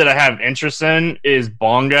guy that I have interest in is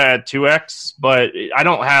Bonga at 2x, but I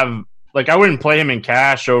don't have, I wouldn't play him in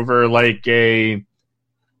cash over, a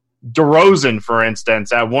DeRozan, for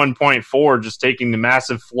instance, at 1.4, just taking the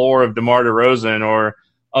massive floor of DeMar DeRozan, or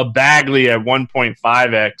a Bagley at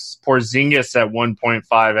 1.5x, Porzingis at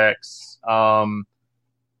 1.5x.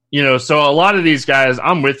 So a lot of these guys,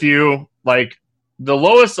 I'm with you. The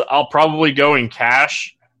lowest I'll probably go in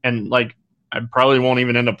cash, and I probably won't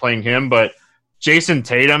even end up playing him, but Jason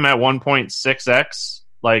Tatum at 1.6x,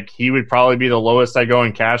 he would probably be the lowest I go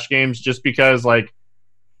in cash games, just because there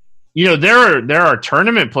are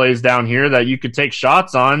tournament plays down here that you could take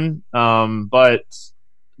shots on, but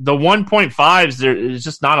the 1.5s, there is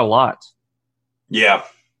just not a lot. Yeah,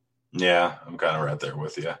 I'm kind of right there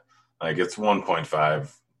with you. It's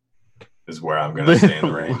 1.5 is where I'm going to stay in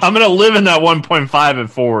the range. I'm going to live in that 1.5 at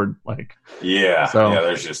forward.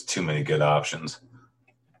 There's just too many good options.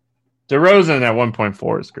 DeRozan at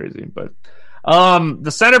 1.4 is crazy, but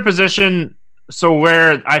the center position, so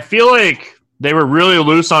where I feel like they were really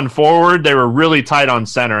loose on forward, they were really tight on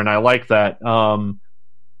center, and I like that.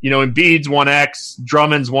 Embiid's 1x,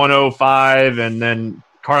 Drummond's 105, and then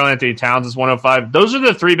Karl-Anthony Towns is 105. Those are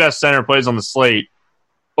the three best center plays on the slate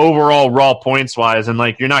overall, raw points-wise, and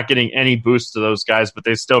you're not getting any boost to those guys, but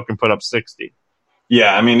they still can put up 60.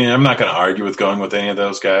 Yeah, I'm not going to argue with going with any of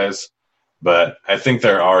those guys, but I think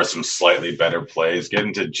there are some slightly better plays.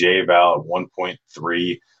 Getting to J-Val at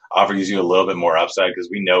 1.3 offers you a little bit more upside because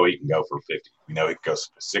we know he can go for 50. We know he can go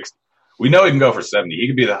for 60. We know he can go for 70. He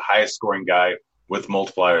could be the highest scoring guy with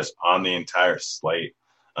multipliers on the entire slate.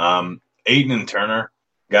 Ayton and Turner,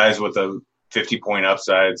 guys with a 50-point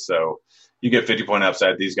upside. So you get 50-point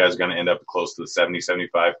upside, these guys are going to end up close to the 70,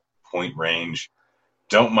 75-point range.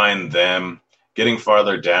 Don't mind them. Getting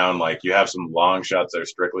farther down, you have some long shots that are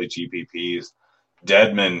strictly GPPs.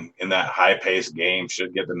 Dedmon in that high-paced game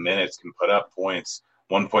should get the minutes, can put up points.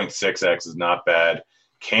 1.6x is not bad.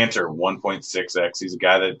 Cantor, 1.6x. He's a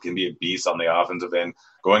guy that can be a beast on the offensive end.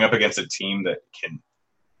 Going up against a team that can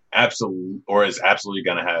is absolutely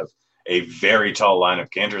going to have a very tall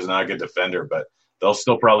lineup. Cantor's not a good defender, but they'll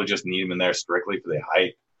still probably just need him in there strictly for the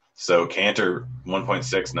height. So Cantor,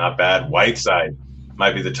 1.6, not bad. Whiteside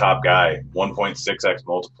might be the top guy, 1.6x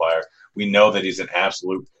multiplier. We know that he's an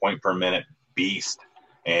absolute point-per-minute beast,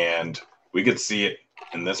 and we could see it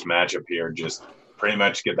in this matchup here. Just pretty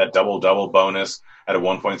much get that double-double bonus at a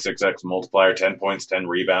 1.6x multiplier, 10 points, 10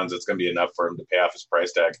 rebounds. It's going to be enough for him to pay off his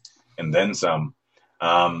price tag and then some.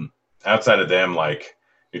 Outside of them, like,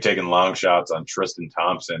 you're taking long shots on Tristan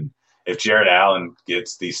Thompson. If Jared Allen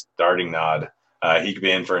gets the starting nod, he could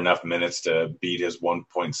be in for enough minutes to beat his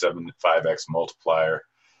 1.75x multiplier.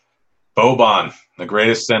 Boban, the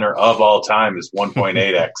greatest center of all time, is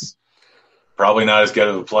 1.8x. Probably not as good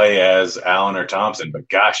of a play as Allen or Thompson, but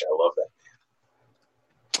gosh, I love that.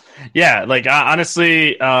 Yeah, like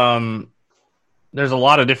honestly, there's a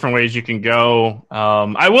lot of different ways you can go.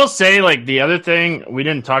 I will say, like, the other thing, we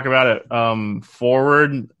didn't talk about it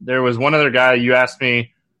forward. There was one other guy you asked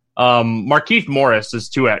me. Markieff Morris is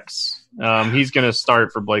 2x. He's going to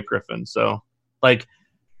start for Blake Griffin. So, like,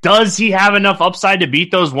 does he have enough upside to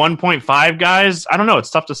beat those 1.5 guys? I don't know.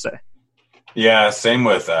 It's tough to say. Yeah, same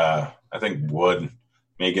with I think Wood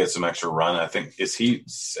may get some extra run. I think, is he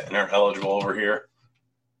center eligible over here?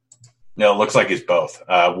 No, it looks like he's both.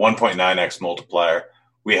 1.9x multiplier.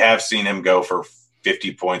 We have seen him go for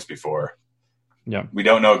 50 points before. Yeah. We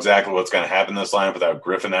don't know exactly what's going to happen in this lineup without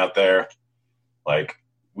Griffin out there. Like,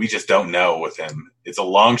 we just don't know with him. It's a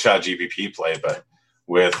long shot GPP play, but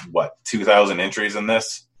with, 2,000 entries in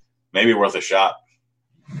this, maybe worth a shot.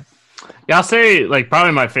 Yeah, I'll say, like,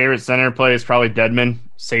 probably my favorite center play is probably Dedmon,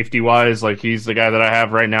 safety-wise. Like, he's the guy that I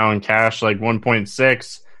have right now in cash, like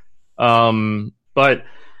 1.6. But,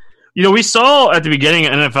 you know, we saw at the beginning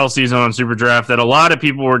of NFL season on SuperDraft that a lot of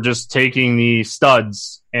people were just taking the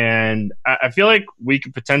studs. And I feel like we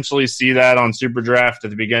could potentially see that on SuperDraft at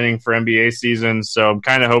the beginning for NBA season. So I'm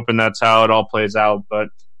kind of hoping that's how it all plays out. But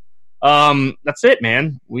that's it,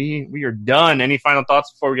 man. We are done. Any final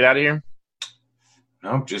thoughts before we get out of here?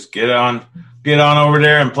 No, just get on over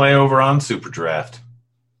there and play over on SuperDraft.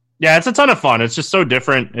 Yeah, it's a ton of fun. It's just so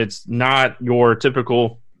different. It's not your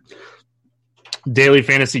typical daily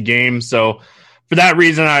fantasy game. So for that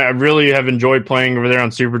reason, I really have enjoyed playing over there on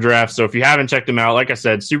SuperDraft. So if you haven't checked them out, like I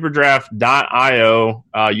said, superdraft.io,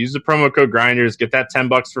 use the promo code Grinders, get that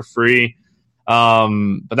 $10 for free.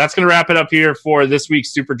 But that's going to wrap it up here for this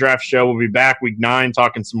week's SuperDraft show. We'll be back week 9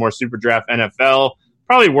 talking some more SuperDraft NFL,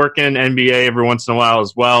 probably working NBA every once in a while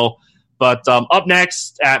as well. But up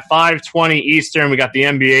next at 5:20 Eastern, we got the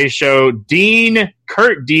NBA show. Dean,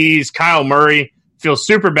 Kurt D's, Kyle Murray. Feel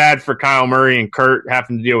super bad for Kyle Murray and Kurt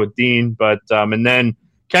having to deal with Dean. But and then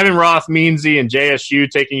Kevin Roth, Meansy, and JSU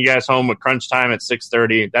taking you guys home with crunch time at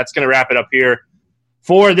 6:30. That's going to wrap it up here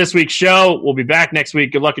for this week's show. We'll be back next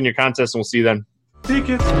week. Good luck in your contest, and we'll see you then.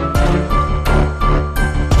 Tickets.